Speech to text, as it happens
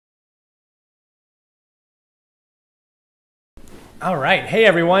All right. Hey,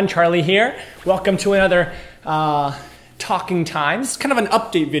 everyone. Charlie here. Welcome to another Talking Times. It's kind of an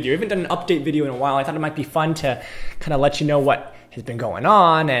update video. I haven't done an update video in a while. I thought it might be fun to kind of let you know what has been going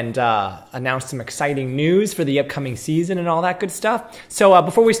on and announce some exciting news for the upcoming season and all that good stuff. So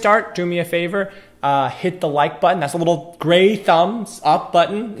before we start, do me a favor. Hit the like button. That's a little gray thumbs up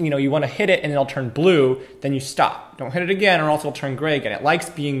button. You want to hit it and it'll turn blue. Then you stop. Don't hit it again or else it'll turn gray again. It likes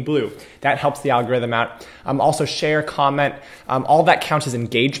being blue. That helps the algorithm out. Also share, comment. All that counts as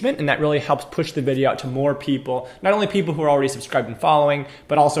engagement, and that really helps push the video out to more people. Not only people who are already subscribed and following,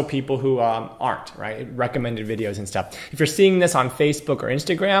 but also people who aren't, right? Recommended videos and stuff. If you're seeing this on Facebook or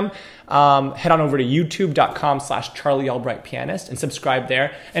Instagram, head on over to youtube.com/Charlie Albright Pianist and subscribe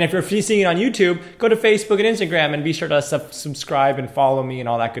there. And if you're seeing it on YouTube, go to Facebook and Instagram and be sure to subscribe and follow me and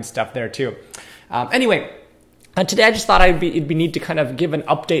all that good stuff there too. Anyway, today I just thought it'd be neat to kind of give an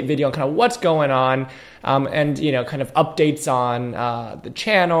update video on kind of what's going on and kind of updates on the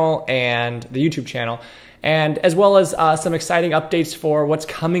channel and the YouTube channel, and as well as some exciting updates for what's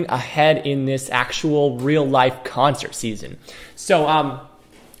coming ahead in this actual real life concert season. So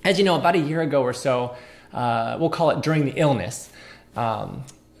as you know, about a year ago or so, we'll call it during the illness,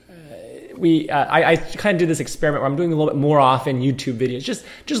 I kind of did this experiment where I'm doing a little bit more often YouTube videos,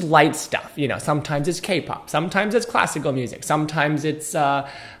 just light stuff. Sometimes it's K-pop, sometimes it's classical music, sometimes it's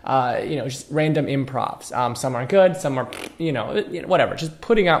just random improvs. Some are good, some are whatever. Just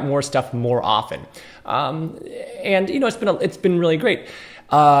putting out more stuff more often, and it's been really great.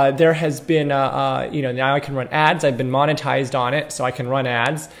 There has been now I can run ads. I've been monetized on it, so I can run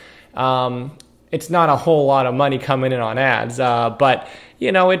ads. It's not a whole lot of money coming in on ads, but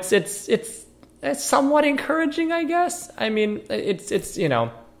it's somewhat encouraging, I guess. I mean, it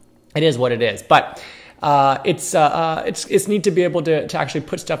is what it is, but it's neat to be able to actually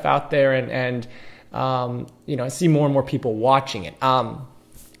put stuff out there and see more and more people watching it.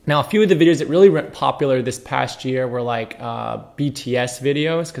 Now, a few of the videos that really went popular this past year were like BTS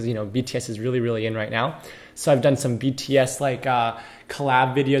videos, because BTS is really, really in right now. So I've done some BTS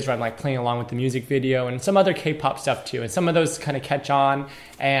collab videos where I'm like playing along with the music video, and some other K-pop stuff too. And some of those kind of catch on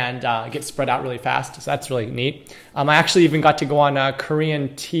and get spread out really fast. So that's really neat. I actually even got to go on Korean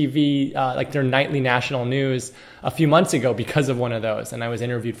TV, like their nightly national news a few months ago because of one of those, and I was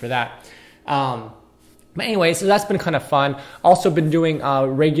interviewed for that. But anyway, so that's been kind of fun. Also been doing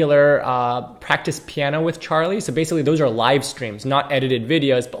regular practice piano with Charlie. So basically those are live streams, not edited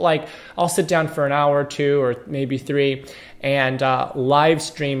videos, but like I'll sit down for an hour or two or maybe three and live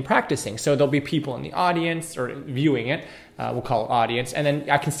stream practicing. So there'll be people in the audience or viewing it, we'll call it audience, and then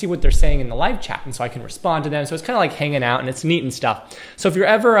I can see what they're saying in the live chat, and so I can respond to them. So it's kind of like hanging out, and it's neat and stuff. So if you're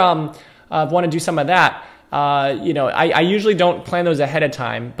ever want to do some of that, I usually don't plan those ahead of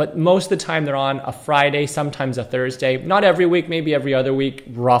time, but most of the time they're on a Friday, sometimes a Thursday. Not every week, maybe every other week,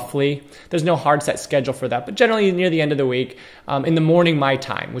 roughly. There's no hard set schedule for that, but generally near the end of the week, in the morning my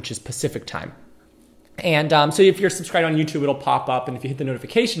time, which is Pacific time. And so if you're subscribed on YouTube, it'll pop up, and if you hit the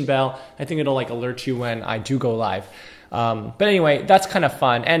notification bell, I think it'll alert you when I do go live. But anyway, that's kind of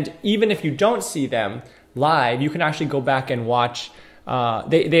fun. And even if you don't see them live, you can actually go back and watch.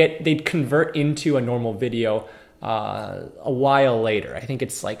 They'd convert into a normal video a while later. I think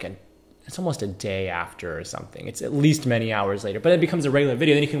it's it's almost a day after or something. It's at least many hours later, but it becomes a regular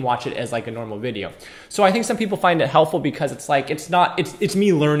video. Then you can watch it as a normal video. So I think some people find it helpful because it's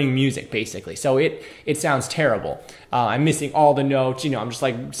me learning music basically. So it sounds terrible. I'm missing all the notes. I'm just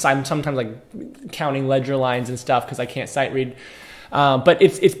sometimes counting ledger lines and stuff because I can't sight read. But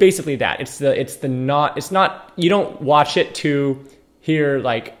it's basically that. It's not. You don't watch it to hear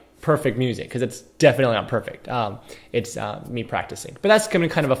perfect music, because it's definitely not perfect. It's me practicing, but that's kind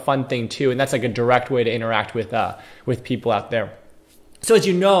of a fun thing too, and that's a direct way to interact with people out there. So as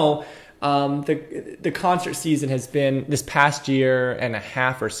you know, the concert season has been, this past year and a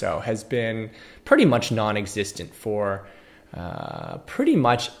half or so, has been pretty much non-existent for pretty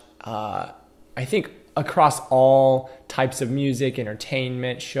much I think across all types of music,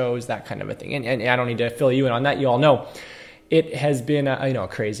 entertainment, shows, that kind of a thing. And I don't need to fill you in on that. You all know it has been a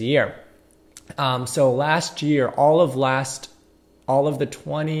crazy year. So last year, it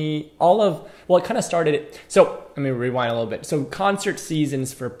kind of started. So let me rewind a little bit. So concert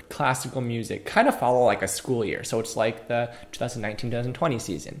seasons for classical music kind of follow a school year. So it's like the 2019-2020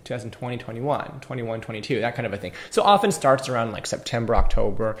 season, 2020-21, 21-22, that kind of a thing. So often starts around September,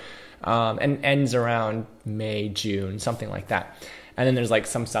 October, and ends around May, June, something like that. And then there's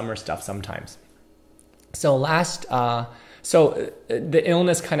some summer stuff sometimes. So So the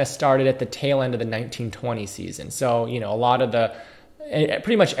illness kind of started at the tail end of the 1920 season. So, a lot of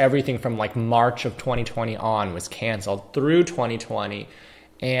pretty much everything from like March of 2020 on was canceled through 2020,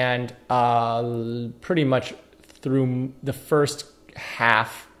 and pretty much through the first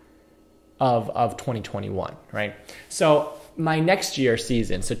half of 2021, right? So my next year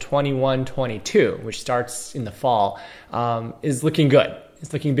season, so 21-22, which starts in the fall, is looking good.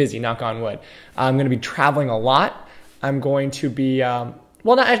 It's looking busy, knock on wood. I'm going to be traveling a lot. I'm going to be, well,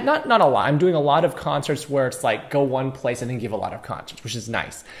 not a lot. I'm doing a lot of concerts where it's like go one place and then give a lot of concerts, which is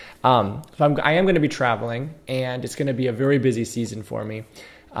nice. So I am going to be traveling, and it's going to be a very busy season for me.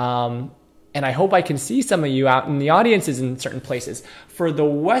 And I hope I can see some of you out in the audiences in certain places. For the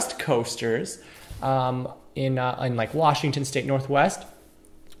West Coasters, in like Washington State Northwest,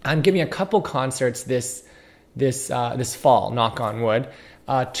 I'm giving a couple concerts this fall, knock on wood.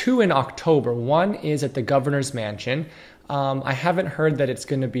 2 in October. One is at the Governor's Mansion. I haven't heard that it's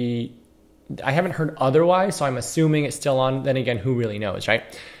going to be, I haven't heard otherwise, so I'm assuming it's still on. Then again, who really knows, right?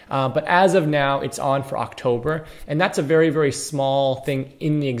 But as of now, it's on for October, and that's a very, very small thing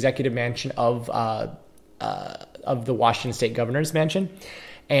in the Executive Mansion of the Washington State Governor's Mansion.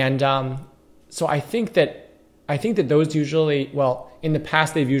 And so I think that those usually, well, in the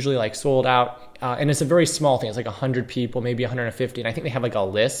past they've usually like sold out, and it's a very small thing. It's like 100 people, maybe 150, and I think they have like a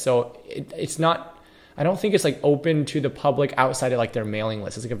list. So it's not, I don't think it's like open to the public outside of like their mailing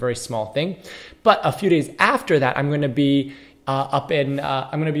list. It's like a very small thing. But a few days after that, I'm going to be I'm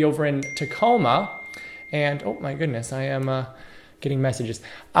going to be over in Tacoma, and oh my goodness, I am getting messages.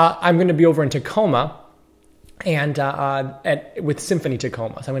 I'm going to be over in Tacoma, and with Symphony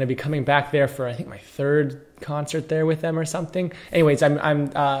Tacoma. So I'm going to be coming back there for, I think, my 3rd concert there with them or something. Anyways,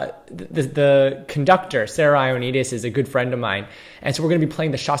 the conductor, Sarah Ioannidis, is a good friend of mine, and so we're going to be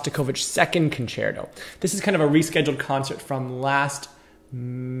playing the Shostakovich 2nd Concerto. This is kind of a rescheduled concert from last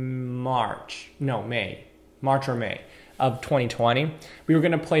March or May of 2020. We were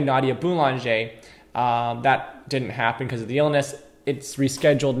going to play Nadia Boulanger. That didn't happen because of the illness. It's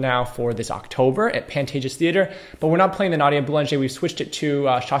rescheduled now for this October at Pantages Theater, but we're not playing the Nadia Boulanger. We've switched it to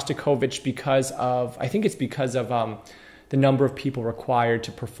Shostakovich because of the number of people required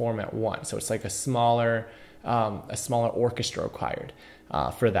to perform at once. So it's like a smaller orchestra required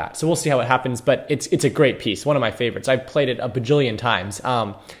for that. So we'll see how it happens, but it's a great piece, one of my favorites. I've played it a bajillion times.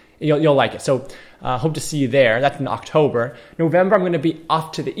 You'll like it. So hope to see you there. That's in October. November, I'm going to be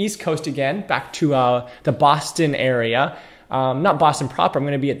off to the East Coast again, back to the Boston area. Not Boston proper. I'm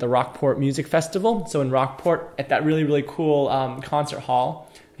going to be at the Rockport Music Festival. So in Rockport, at that really, really cool concert hall.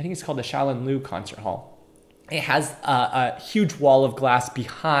 I think it's called the Shaolin Liu Concert Hall. It has a huge wall of glass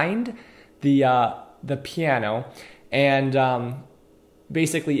behind the piano, and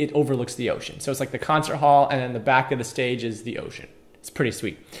basically it overlooks the ocean. So it's like the concert hall, and then the back of the stage is the ocean. It's pretty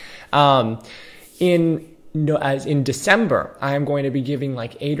sweet. In December, I am going to be giving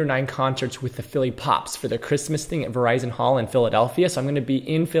like 8 or 9 concerts with the Philly Pops for their Christmas thing at Verizon Hall in Philadelphia. So I'm going to be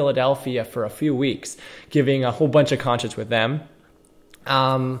in Philadelphia for a few weeks, giving a whole bunch of concerts with them.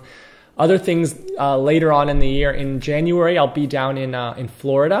 Other things later on in the year, in January, I'll be down in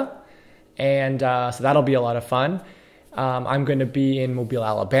Florida, and so that'll be a lot of fun. I'm going to be in Mobile,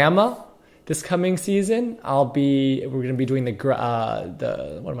 Alabama this coming season. We're going to be doing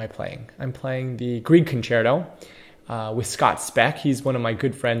what am I playing? I'm playing the Grieg Concerto with Scott Speck. He's one of my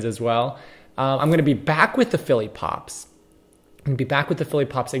good friends as well. I'm going to be back with the Philly Pops. I'm going to be back with the Philly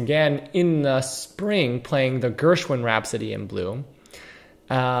Pops again in the spring, playing the Gershwin Rhapsody in Blue.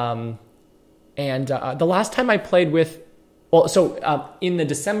 And the last time I played in the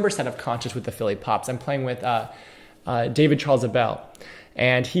December set of concerts with the Philly Pops, I'm playing with David Charles Abel.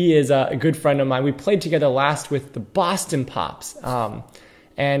 And he is a good friend of mine. We played together last with the Boston Pops,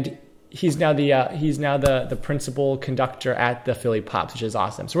 and he's now the principal conductor at the Philly Pops, which is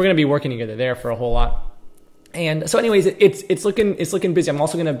awesome. So we're going to be working together there for a whole lot. And so, anyways, it's looking busy. I'm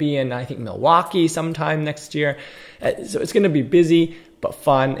also going to be in, I think, Milwaukee sometime next year. So it's going to be busy but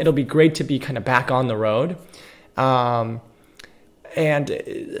fun. It'll be great to be kind of back on the road, and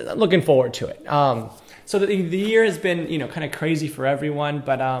looking forward to it. So the year has been, kind of crazy for everyone,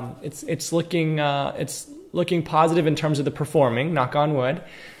 but it's looking positive in terms of the performing, knock on wood,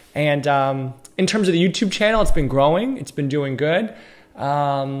 and in terms of the YouTube channel, it's been growing, it's been doing good.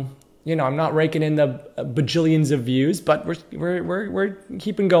 I'm not raking in the bajillions of views, but we're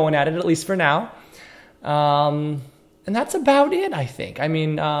keeping going at least for now, and that's about it. I think. I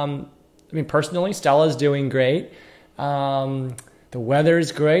mean, personally, Stella's doing great. The weather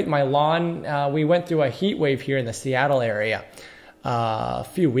is great. My lawn, we went through a heat wave here in the Seattle area a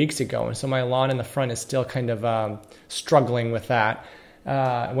few weeks ago, and so my lawn in the front is still kind of struggling with that.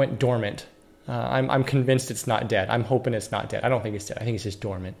 It went dormant I'm convinced it's not dead. I'm hoping it's not dead. I don't think it's dead. I think it's just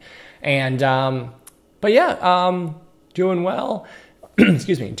dormant. And but yeah, doing well.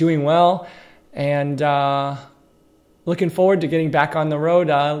 Excuse me, doing well, and looking forward to getting back on the road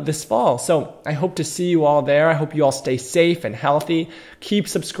this fall. So I hope to see you all there. I hope you all stay safe and healthy. Keep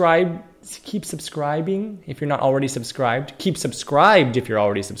subscribing if you're not already subscribed. Keep subscribed if you're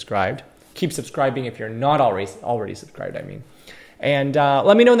already subscribed. Keep subscribing if you're not already subscribed, I mean. And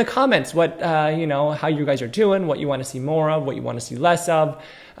let me know in the comments what you know, how you guys are doing, what you want to see more of, what you want to see less of.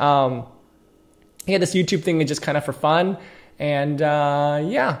 Yeah, this YouTube thing is just kind of for fun. And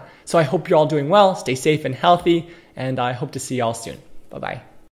yeah, so I hope you're all doing well. Stay safe and healthy. And I hope to see y'all soon. Bye-bye.